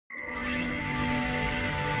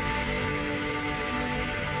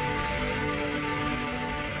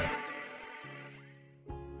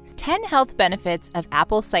10 health benefits of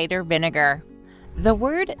apple cider vinegar. The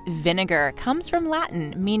word vinegar comes from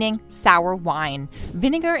Latin, meaning sour wine.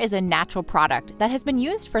 Vinegar is a natural product that has been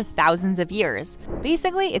used for thousands of years.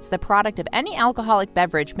 Basically, it's the product of any alcoholic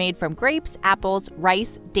beverage made from grapes, apples,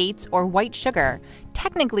 rice, dates, or white sugar.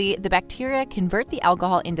 Technically, the bacteria convert the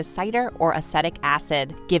alcohol into cider or acetic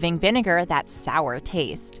acid, giving vinegar that sour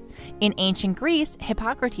taste. In ancient Greece,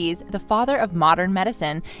 Hippocrates, the father of modern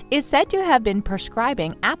medicine, is said to have been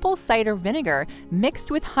prescribing apple cider vinegar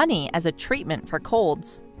mixed with honey as a treatment for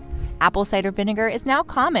colds. Apple cider vinegar is now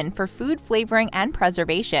common for food flavoring and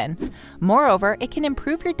preservation. Moreover, it can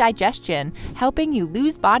improve your digestion, helping you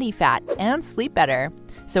lose body fat and sleep better.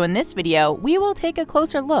 So in this video, we will take a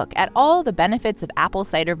closer look at all the benefits of apple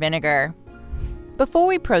cider vinegar. Before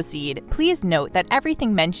we proceed, please note that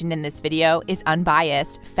everything mentioned in this video is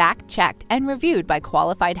unbiased, fact-checked, and reviewed by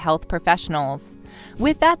qualified health professionals.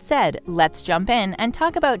 With that said, let's jump in and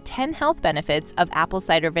talk about 10 health benefits of apple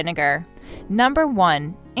cider vinegar. Number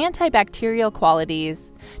 1. Antibacterial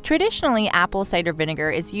qualities. Traditionally, apple cider vinegar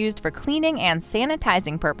is used for cleaning and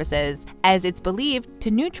sanitizing purposes, as it's believed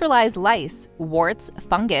to neutralize lice, warts,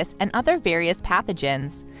 fungus, and other various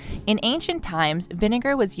pathogens. In ancient times,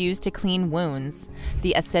 vinegar was used to clean wounds.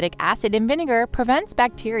 The acetic acid in vinegar prevents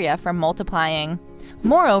bacteria from multiplying.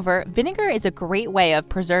 Moreover, vinegar is a great way of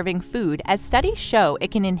preserving food, as studies show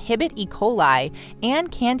it can inhibit E. coli and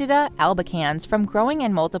Candida albicans from growing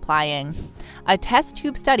and multiplying. A test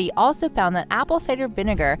tube study also found that apple cider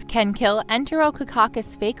vinegar can kill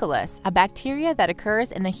Enterococcus faecalis, a bacteria that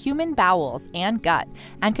occurs in the human bowels and gut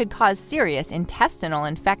and could cause serious intestinal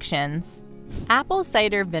infections. Apple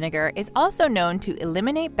cider vinegar is also known to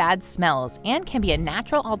eliminate bad smells and can be a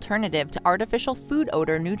natural alternative to artificial food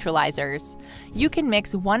odor neutralizers. You can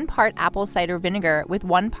mix 1 part apple cider vinegar with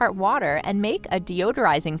 1 part water and make a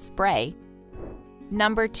deodorizing spray.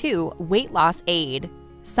 Number 2. Weight loss aid.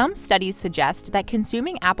 Some studies suggest that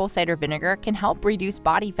consuming apple cider vinegar can help reduce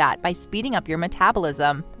body fat by speeding up your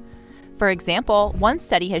metabolism. For example, one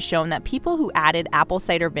study has shown that people who added apple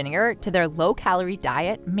cider vinegar to their low-calorie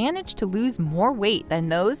diet managed to lose more weight than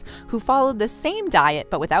those who followed the same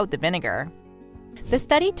diet but without the vinegar. The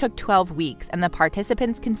study took 12 weeks, and the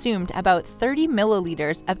participants consumed about 30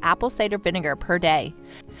 milliliters of apple cider vinegar per day.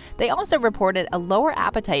 They also reported a lower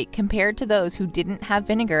appetite compared to those who didn't have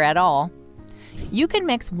vinegar at all. You can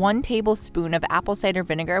mix 1 tablespoon of apple cider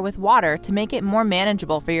vinegar with water to make it more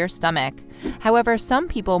manageable for your stomach. However, some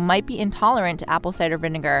people might be intolerant to apple cider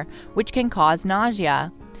vinegar, which can cause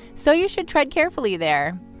nausea. So you should tread carefully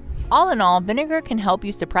there. All in all, vinegar can help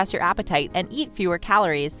you suppress your appetite and eat fewer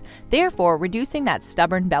calories, therefore reducing that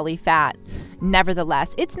stubborn belly fat.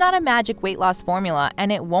 Nevertheless, it's not a magic weight loss formula,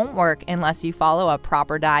 and it won't work unless you follow a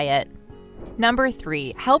proper diet. Number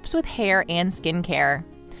 3. Helps with hair and skin care.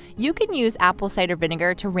 You can use apple cider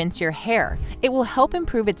vinegar to rinse your hair. It will help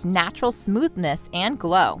improve its natural smoothness and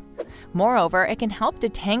glow. Moreover, it can help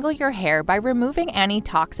detangle your hair by removing any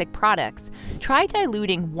toxic products. Try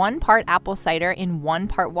diluting 1 part apple cider in 1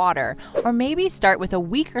 part water, or maybe start with a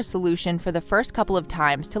weaker solution for the first couple of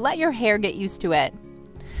times to let your hair get used to it.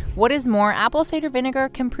 What is more, apple cider vinegar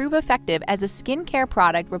can prove effective as a skincare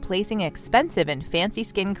product, replacing expensive and fancy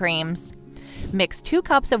skin creams. Mix 2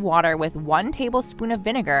 cups of water with 1 tablespoon of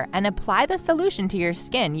vinegar and apply the solution to your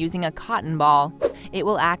skin using a cotton ball. It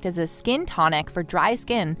will act as a skin tonic for dry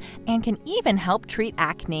skin and can even help treat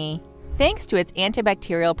acne. Thanks to its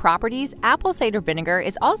antibacterial properties, apple cider vinegar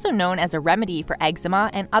is also known as a remedy for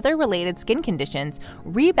eczema and other related skin conditions,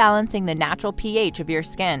 rebalancing the natural pH of your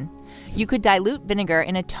skin. You could dilute vinegar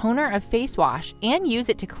in a toner of face wash and use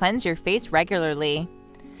it to cleanse your face regularly.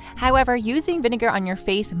 However, using vinegar on your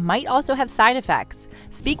face might also have side effects.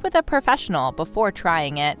 Speak with a professional before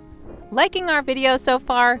trying it. Liking our video so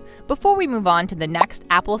far? Before we move on to the next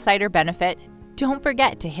apple cider benefit, don't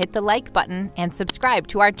forget to hit the like button and subscribe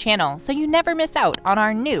to our channel so you never miss out on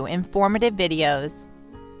our new informative videos.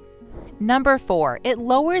 Number 4. It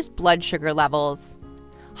lowers blood sugar levels.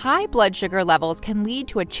 High blood sugar levels can lead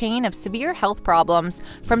to a chain of severe health problems,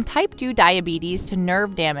 from type 2 diabetes to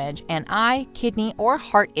nerve damage and eye, kidney, or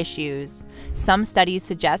heart issues. Some studies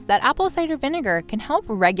suggest that apple cider vinegar can help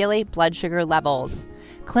regulate blood sugar levels.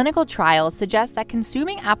 Clinical trials suggest that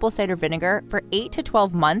consuming apple cider vinegar for 8 to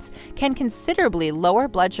 12 months can considerably lower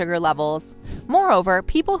blood sugar levels. Moreover,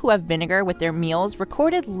 people who have vinegar with their meals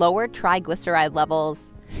recorded lower triglyceride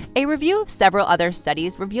levels. A review of several other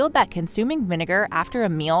studies revealed that consuming vinegar after a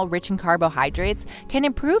meal rich in carbohydrates can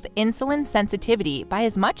improve insulin sensitivity by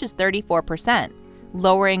as much as 34%,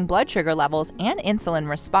 lowering blood sugar levels and insulin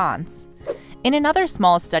response. In another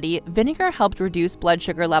small study, vinegar helped reduce blood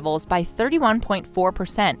sugar levels by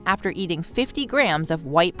 31.4% after eating 50 grams of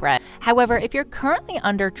white bread. However, if you're currently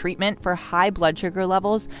under treatment for high blood sugar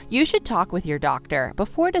levels, you should talk with your doctor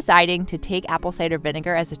before deciding to take apple cider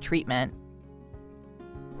vinegar as a treatment.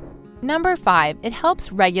 Number 5, it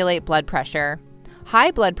helps regulate blood pressure.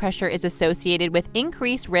 High blood pressure is associated with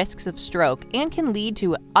increased risks of stroke and can lead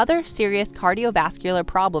to other serious cardiovascular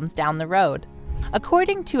problems down the road.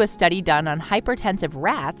 According to a study done on hypertensive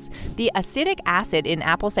rats, the acetic acid in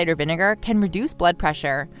apple cider vinegar can reduce blood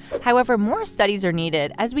pressure. However, more studies are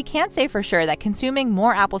needed, as we can't say for sure that consuming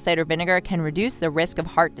more apple cider vinegar can reduce the risk of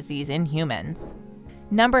heart disease in humans.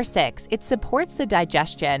 Number 6, it supports the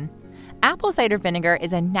digestion. Apple cider vinegar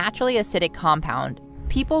is a naturally acidic compound.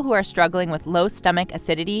 People who are struggling with low stomach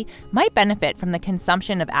acidity might benefit from the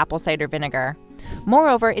consumption of apple cider vinegar.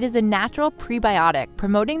 Moreover, it is a natural prebiotic,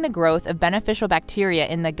 promoting the growth of beneficial bacteria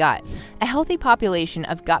in the gut. A healthy population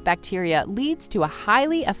of gut bacteria leads to a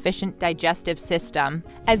highly efficient digestive system.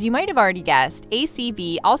 As you might have already guessed,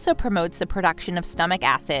 ACV also promotes the production of stomach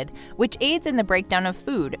acid, which aids in the breakdown of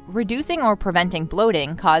food, reducing or preventing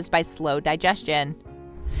bloating caused by slow digestion.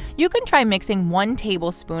 You can try mixing 1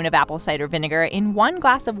 tablespoon of apple cider vinegar in 1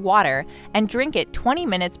 glass of water and drink it 20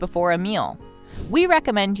 minutes before a meal. We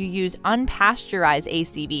recommend you use unpasteurized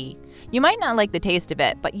ACV. You might not like the taste of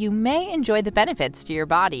it, but you may enjoy the benefits to your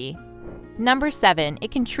body. Number 7,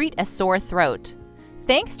 it can treat a sore throat.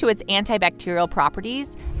 Thanks to its antibacterial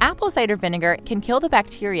properties, apple cider vinegar can kill the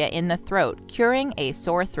bacteria in the throat, curing a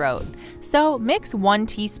sore throat. So mix 1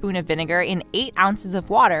 teaspoon of vinegar in 8 ounces of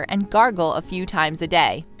water and gargle a few times a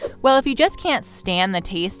day. Well, if you just can't stand the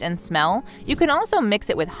taste and smell, you can also mix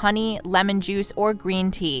it with honey, lemon juice, or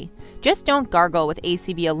green tea. Just don't gargle with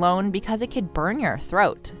ACV alone because it could burn your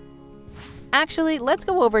throat. Actually, let's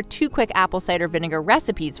go over 2 quick apple cider vinegar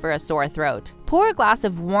recipes for a sore throat. Pour a glass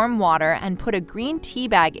of warm water and put a green tea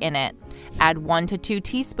bag in it. Add 1 to 2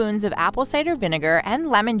 teaspoons of apple cider vinegar and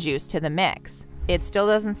lemon juice to the mix. It still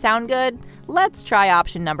doesn't sound good? Let's try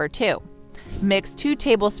option number 2. Mix 2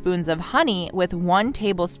 tablespoons of honey with 1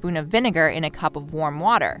 tablespoon of vinegar in a cup of warm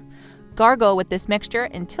water. Gargle with this mixture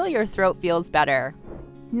until your throat feels better.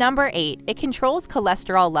 Number 8, it controls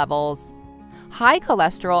cholesterol levels. High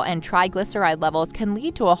cholesterol and triglyceride levels can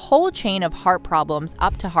lead to a whole chain of heart problems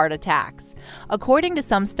up to heart attacks. According to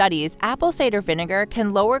some studies, apple cider vinegar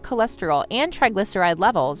can lower cholesterol and triglyceride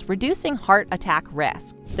levels, reducing heart attack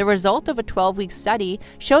risk. The result of a 12-week study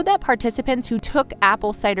showed that participants who took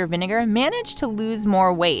apple cider vinegar managed to lose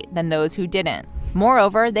more weight than those who didn't.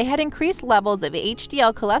 Moreover, they had increased levels of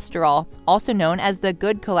HDL cholesterol, also known as the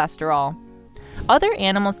good cholesterol. Other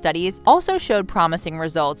animal studies also showed promising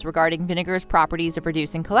results regarding vinegar's properties of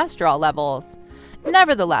reducing cholesterol levels.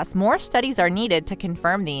 Nevertheless, more studies are needed to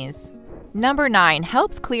confirm these. Number 9,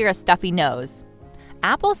 helps clear a stuffy nose.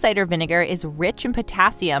 Apple cider vinegar is rich in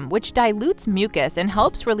potassium, which dilutes mucus and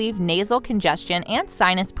helps relieve nasal congestion and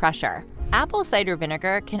sinus pressure. Apple cider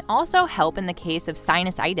vinegar can also help in the case of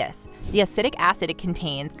sinusitis. The acidic acid it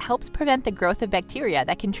contains helps prevent the growth of bacteria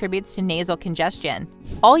that contributes to nasal congestion.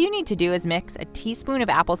 All you need to do is mix a teaspoon of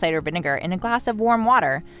apple cider vinegar in a glass of warm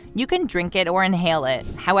water. You can drink it or inhale it.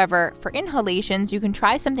 However, for inhalations, you can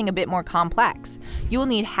try something a bit more complex. You will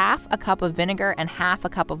need half a cup of vinegar and half a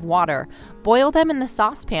cup of water. Boil them in the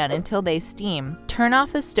saucepan until they steam. Turn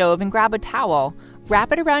off the stove and grab a towel.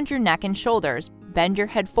 Wrap it around your neck and shoulders. Bend your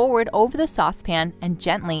head forward over the saucepan and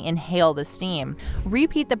gently inhale the steam.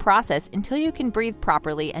 Repeat the process until you can breathe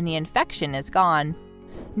properly and the infection is gone.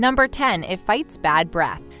 Number 10, it fights bad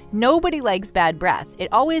breath. Nobody likes bad breath.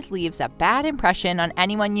 It always leaves a bad impression on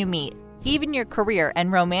anyone you meet. Even your career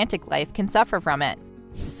and romantic life can suffer from it.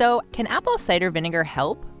 So, can apple cider vinegar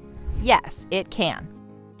help? Yes, it can.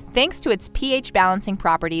 Thanks to its pH balancing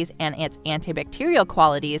properties and its antibacterial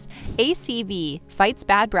qualities, ACV fights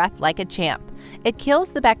bad breath like a champ. It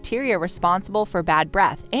kills the bacteria responsible for bad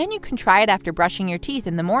breath, and you can try it after brushing your teeth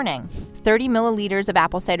in the morning. 30 milliliters of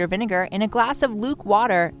apple cider vinegar in a glass of lukewarm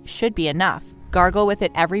water should be enough. Gargle with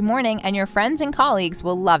it every morning and your friends and colleagues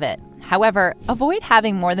will love it. However, avoid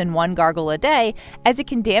having more than 1 gargle a day, as it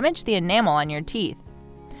can damage the enamel on your teeth.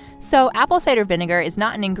 So, apple cider vinegar is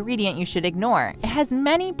not an ingredient you should ignore. It has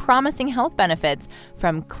many promising health benefits,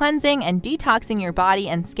 from cleansing and detoxing your body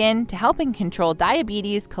and skin to helping control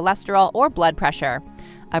diabetes, cholesterol, or blood pressure.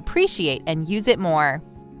 Appreciate and use it more.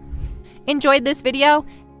 Enjoyed this video?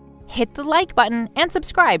 Hit the like button and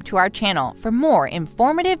subscribe to our channel for more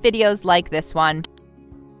informative videos like this one.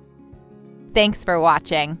 Thanks for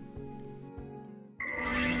watching.